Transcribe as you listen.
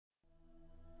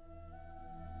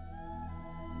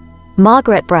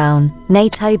Margaret Brown,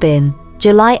 née Tobin,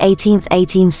 July 18,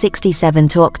 1867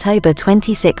 to October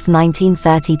 26,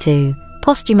 1932,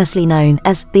 posthumously known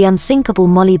as the Unsinkable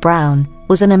Molly Brown,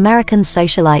 was an American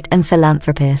socialite and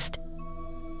philanthropist.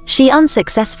 She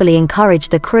unsuccessfully encouraged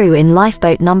the crew in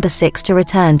Lifeboat No. 6 to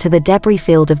return to the debris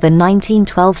field of the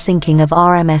 1912 sinking of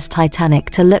RMS Titanic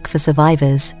to look for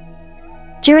survivors.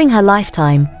 During her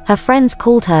lifetime, her friends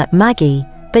called her Maggie,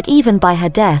 but even by her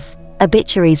death,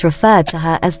 obituaries referred to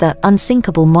her as the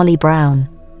Unsinkable Molly Brown.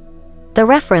 The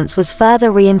reference was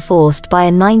further reinforced by a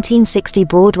 1960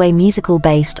 Broadway musical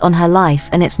based on her life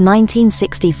and its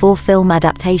 1964 film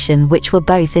adaptation, which were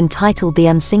both entitled The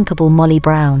Unsinkable Molly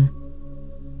Brown.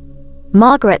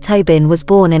 Margaret Tobin was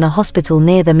born in a hospital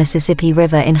near the Mississippi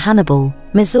River in Hannibal,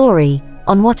 Missouri,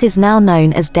 on what is now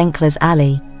known as Denkler's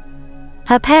Alley.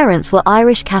 Her parents were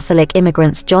Irish Catholic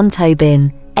immigrants John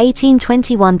Tobin,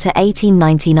 1821 to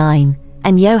 1899,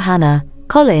 and Johanna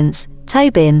Collins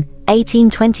Tobin,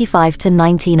 1825 to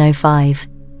 1905.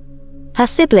 Her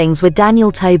siblings were Daniel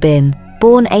Tobin,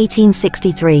 born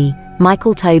 1863,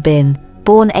 Michael Tobin,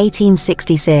 born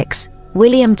 1866,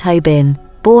 William Tobin,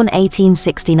 born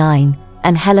 1869,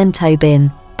 and Helen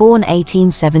Tobin, born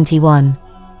 1871.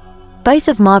 Both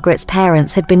of Margaret's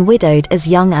parents had been widowed as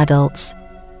young adults.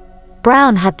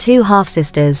 Brown had two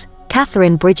half-sisters,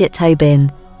 Catherine Bridget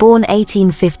Tobin, born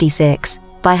 1856,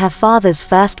 by her father's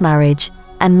first marriage,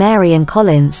 and Mary Ann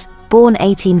Collins, born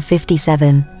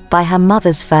 1857, by her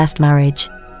mother's first marriage.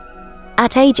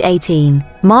 At age 18,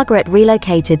 Margaret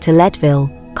relocated to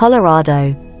Leadville,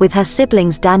 Colorado, with her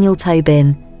siblings Daniel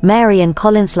Tobin, Mary Ann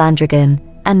Collins Landrigan,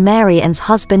 and Mary Ann's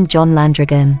husband John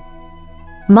Landrigan.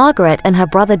 Margaret and her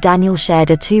brother Daniel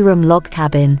shared a two-room log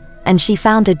cabin, and she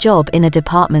found a job in a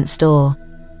department store.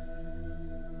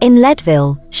 In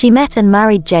Leadville, she met and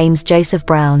married James Joseph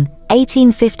Brown,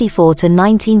 1854 to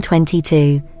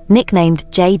 1922, nicknamed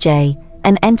JJ,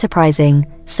 an enterprising,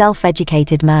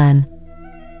 self-educated man.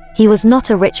 He was not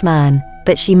a rich man,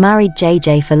 but she married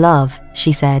JJ for love,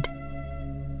 she said.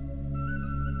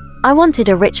 I wanted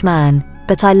a rich man,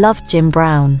 but I loved Jim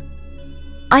Brown.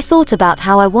 I thought about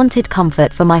how I wanted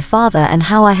comfort for my father and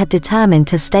how I had determined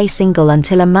to stay single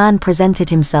until a man presented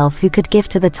himself who could give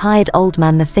to the tired old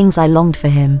man the things I longed for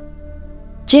him.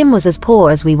 Jim was as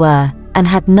poor as we were, and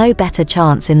had no better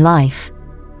chance in life.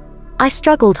 I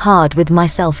struggled hard with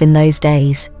myself in those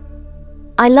days.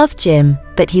 I loved Jim,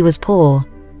 but he was poor.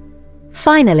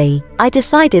 Finally, I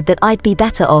decided that I'd be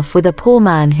better off with a poor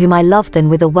man whom I loved than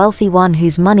with a wealthy one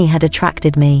whose money had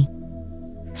attracted me.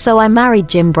 So I married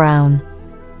Jim Brown.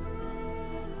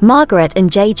 Margaret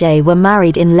and JJ were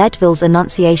married in Leadville's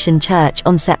Annunciation Church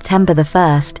on September 1,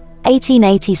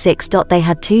 1886. They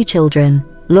had two children,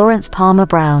 Lawrence Palmer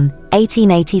Brown,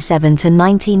 1887 to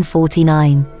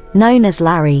 1949, known as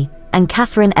Larry, and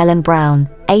Catherine Ellen Brown,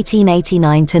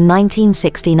 1889 to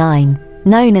 1969,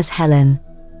 known as Helen.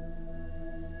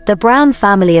 The Brown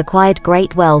family acquired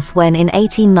great wealth when in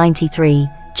 1893,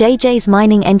 JJ's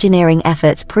mining engineering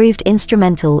efforts proved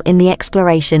instrumental in the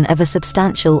exploration of a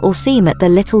substantial ore seam at the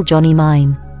Little Johnny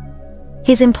mine.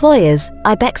 His employers,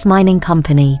 Ibex Mining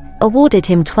Company, awarded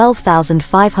him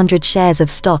 12,500 shares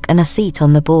of stock and a seat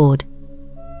on the board.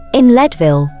 In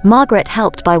Leadville, Margaret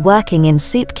helped by working in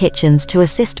soup kitchens to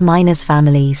assist miners'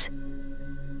 families.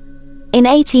 In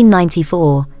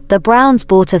 1894, the Browns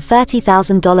bought a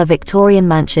 $30,000 Victorian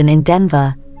mansion in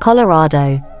Denver,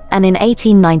 Colorado, and in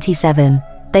 1897,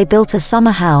 they built a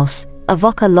summer house,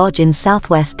 Avoca Lodge in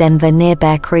southwest Denver near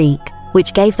Bear Creek,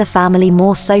 which gave the family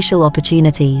more social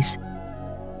opportunities.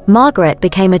 Margaret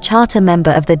became a charter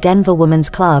member of the Denver Women's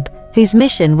Club, whose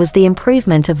mission was the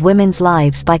improvement of women's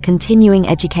lives by continuing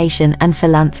education and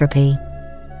philanthropy.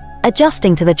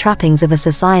 Adjusting to the trappings of a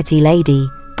society lady,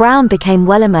 Brown became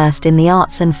well immersed in the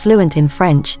arts and fluent in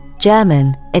French,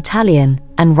 German, Italian,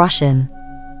 and Russian.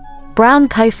 Brown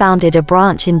co-founded a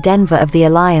branch in Denver of the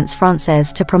Alliance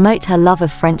Française to promote her love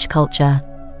of French culture.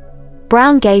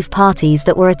 Brown gave parties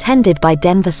that were attended by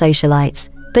Denver socialites,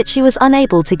 but she was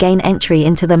unable to gain entry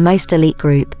into the most elite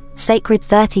group, Sacred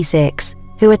 36,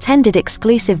 who attended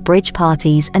exclusive bridge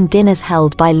parties and dinners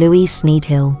held by Louise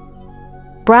Sneedhill.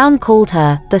 Brown called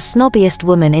her the snobbiest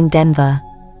woman in Denver.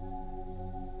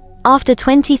 After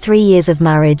 23 years of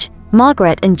marriage,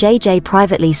 Margaret and JJ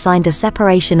privately signed a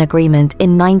separation agreement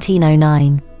in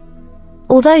 1909.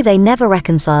 Although they never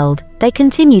reconciled, they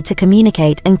continued to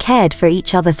communicate and cared for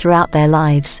each other throughout their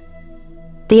lives.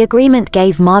 The agreement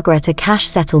gave Margaret a cash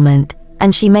settlement,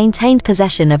 and she maintained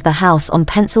possession of the house on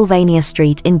Pennsylvania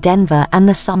Street in Denver and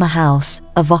the summer house,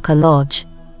 Avoca Lodge.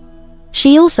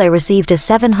 She also received a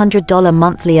 $700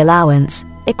 monthly allowance,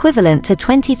 equivalent to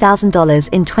 $20,000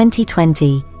 in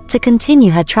 2020, to continue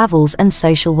her travels and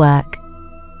social work.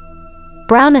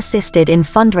 Brown assisted in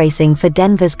fundraising for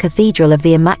Denver's Cathedral of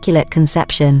the Immaculate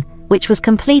Conception, which was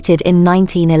completed in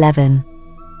 1911.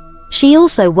 She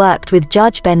also worked with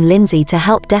Judge Ben Lindsey to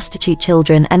help destitute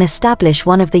children and establish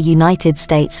one of the United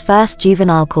States' first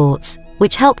juvenile courts,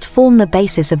 which helped form the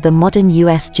basis of the modern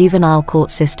U.S. juvenile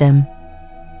court system.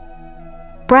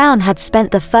 Brown had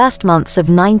spent the first months of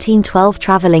 1912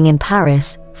 traveling in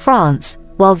Paris, France,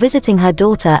 while visiting her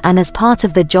daughter and as part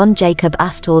of the John Jacob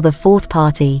Astor IV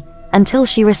party, until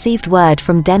she received word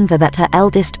from Denver that her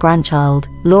eldest grandchild,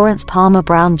 Lawrence Palmer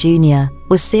Brown Jr.,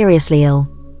 was seriously ill.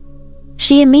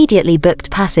 She immediately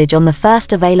booked passage on the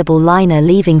first available liner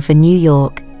leaving for New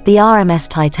York, the RMS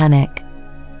Titanic.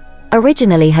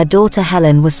 Originally her daughter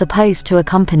Helen was supposed to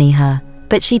accompany her,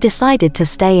 but she decided to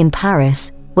stay in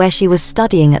Paris, where she was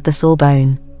studying at the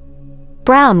Sorbonne.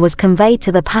 Brown was conveyed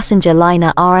to the passenger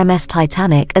liner RMS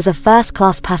Titanic as a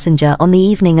first-class passenger on the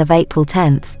evening of April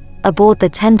 10, aboard the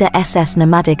tender SS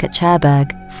Nomadic at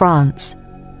Cherbourg, France.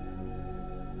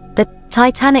 The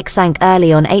Titanic sank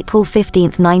early on April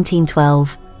 15,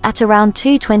 1912, at around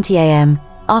 2:20 a.m.,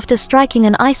 after striking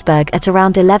an iceberg at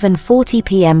around 11:40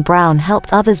 p.m. Brown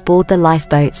helped others board the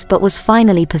lifeboats but was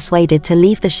finally persuaded to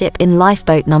leave the ship in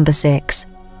lifeboat number 6.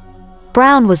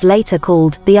 Brown was later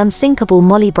called the Unsinkable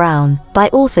Molly Brown by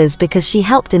authors because she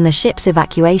helped in the ship's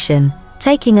evacuation,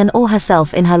 taking an oar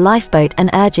herself in her lifeboat and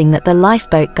urging that the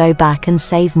lifeboat go back and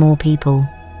save more people.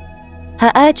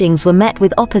 Her urgings were met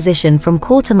with opposition from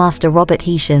Quartermaster Robert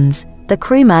Hichens, the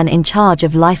crewman in charge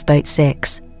of Lifeboat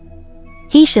 6.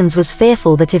 Hichens was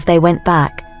fearful that if they went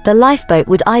back, the lifeboat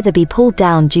would either be pulled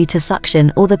down due to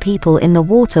suction or the people in the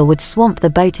water would swamp the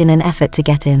boat in an effort to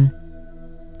get in.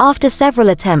 After several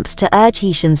attempts to urge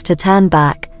Hichens to turn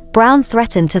back, Brown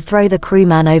threatened to throw the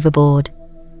crewman overboard.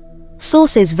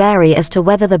 Sources vary as to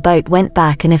whether the boat went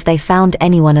back and if they found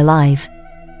anyone alive.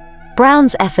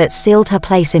 Brown's efforts sealed her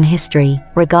place in history,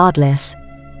 regardless.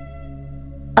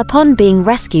 Upon being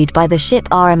rescued by the ship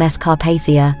RMS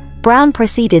Carpathia, Brown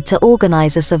proceeded to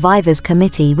organize a survivors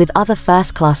committee with other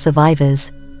first-class survivors.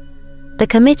 The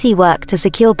committee worked to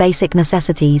secure basic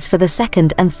necessities for the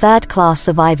second and third-class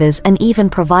survivors and even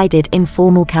provided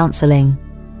informal counseling.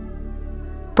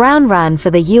 Brown ran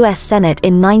for the U.S. Senate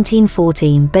in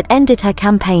 1914 but ended her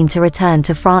campaign to return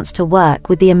to France to work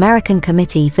with the American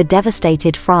Committee for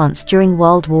Devastated France during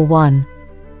World War I.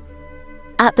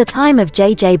 At the time of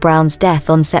J.J. Brown's death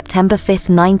on September 5,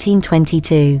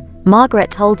 1922, Margaret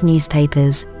told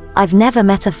newspapers, "I've never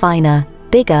met a finer,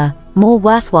 bigger, more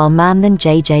worthwhile man than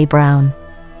J.J. Brown."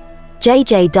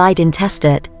 J.J. died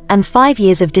intestate, and 5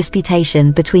 years of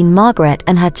disputation between Margaret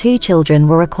and her 2 children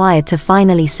were required to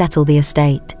finally settle the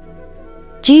estate.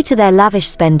 Due to their lavish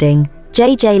spending,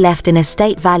 J.J. left an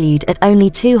estate valued at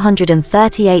only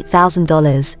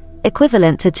 $238,000,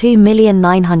 equivalent to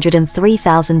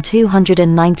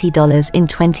 $2,903,290 in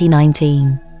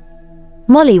 2019.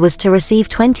 Molly was to receive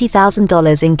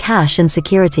 $20,000 in cash and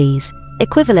securities,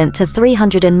 equivalent to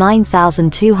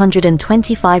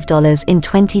 $309,225 in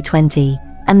 2020,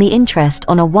 and the interest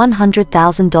on a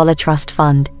 $100,000 trust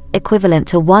fund, equivalent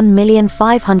to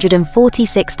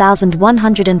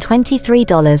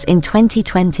 $1,546,123 in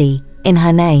 2020, in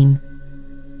her name.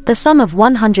 The sum of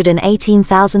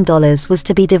 $118,000 was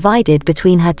to be divided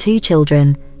between her 2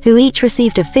 children, who each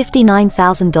received a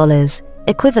 $59,000,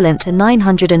 equivalent to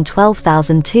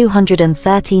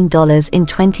 $912,213 in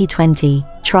 2020,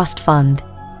 trust fund.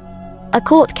 A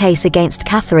court case against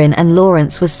Catherine and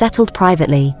Lawrence was settled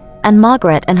privately, and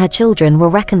Margaret and her children were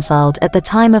reconciled at the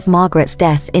time of Margaret's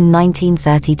death in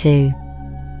 1932.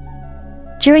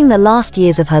 During the last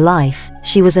years of her life,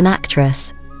 she was an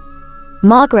actress.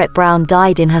 Margaret Brown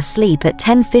died in her sleep at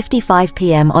 10:55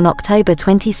 p.m. on October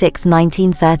 26,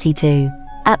 1932,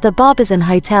 at the Barbizon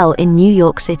Hotel in New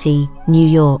York City, New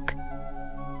York.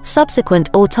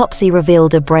 Subsequent autopsy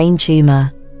revealed a brain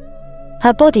tumor.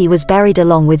 Her body was buried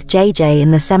along with J.J. in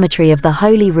the cemetery of the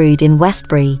Holy Rood in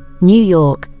Westbury, New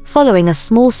York, following a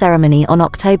small ceremony on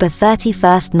October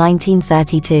 31,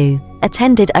 1932,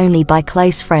 attended only by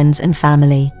close friends and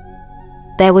family.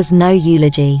 There was no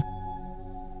eulogy.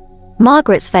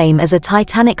 Margaret's fame as a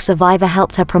Titanic survivor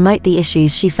helped her promote the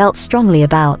issues she felt strongly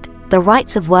about: the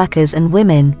rights of workers and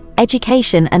women,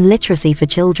 education and literacy for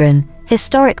children,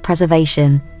 historic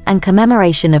preservation, and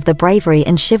commemoration of the bravery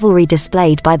and chivalry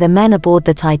displayed by the men aboard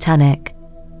the Titanic.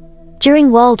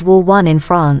 During World War I in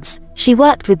France, she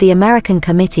worked with the American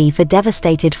Committee for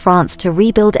Devastated France to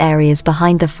rebuild areas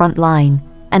behind the front line,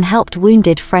 and helped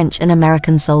wounded French and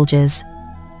American soldiers.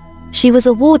 She was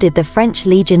awarded the French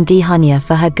Légion d'honneur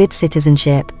for her good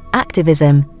citizenship,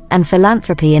 activism, and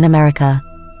philanthropy in America.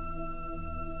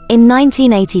 In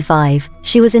 1985,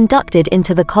 she was inducted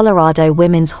into the Colorado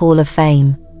Women's Hall of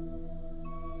Fame.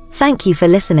 Thank you for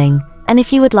listening, and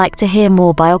if you would like to hear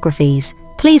more biographies,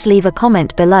 please leave a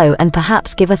comment below and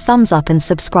perhaps give a thumbs up and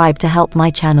subscribe to help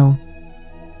my channel.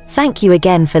 Thank you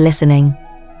again for listening.